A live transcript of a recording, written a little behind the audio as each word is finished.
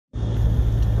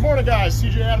Good morning, guys.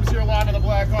 CJ Adams here live on the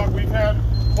Blackhawk. We've had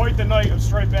quite the night of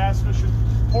striped bass fishing.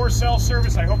 Poor cell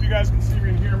service. I hope you guys can see me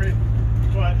and hear me,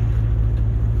 but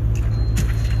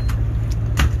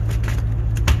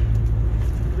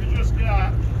we just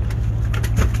got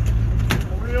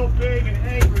a real big and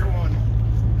angry one.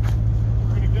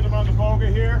 We're going to get him on the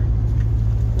boga here.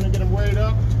 We're going to get him weighed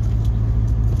up,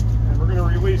 and we're going to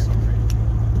release him.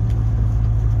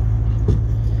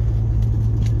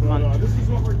 But this is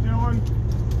what we're doing.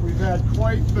 We've had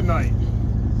quite the night.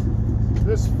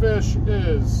 This fish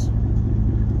is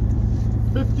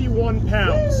 51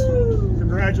 pounds. Woo!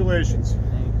 Congratulations.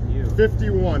 Thank you.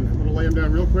 51. I'm gonna lay him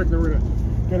down real quick, and then we're gonna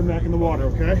get him back in the water,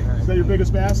 okay? Is that your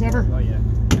biggest bass ever? Oh yeah.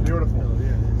 Beautiful.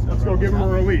 Let's go give him a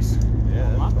release.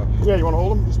 Yeah, you wanna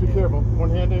hold him? Just be careful. One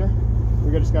hand here.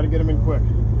 We just gotta get him in quick.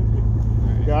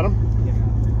 Got him?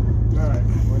 Yeah. All right.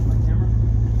 Where's my camera?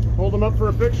 Hold him up for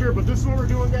a picture, but this is what we're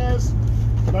doing, guys.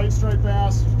 Night striped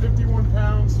bass, 51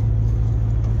 pounds.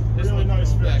 Really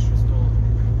nice fish.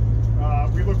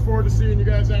 We look forward to seeing you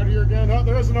guys out here again. Oh,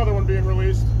 there is another one being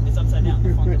released. It's upside down.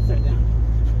 The phone's upside down.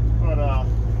 But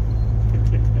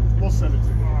we'll send it to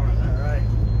you.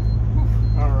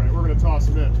 All right, we're gonna toss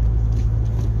him in.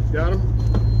 Got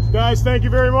him? Guys, thank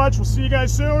you very much. We'll see you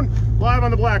guys soon, live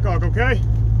on the Blackhawk, okay?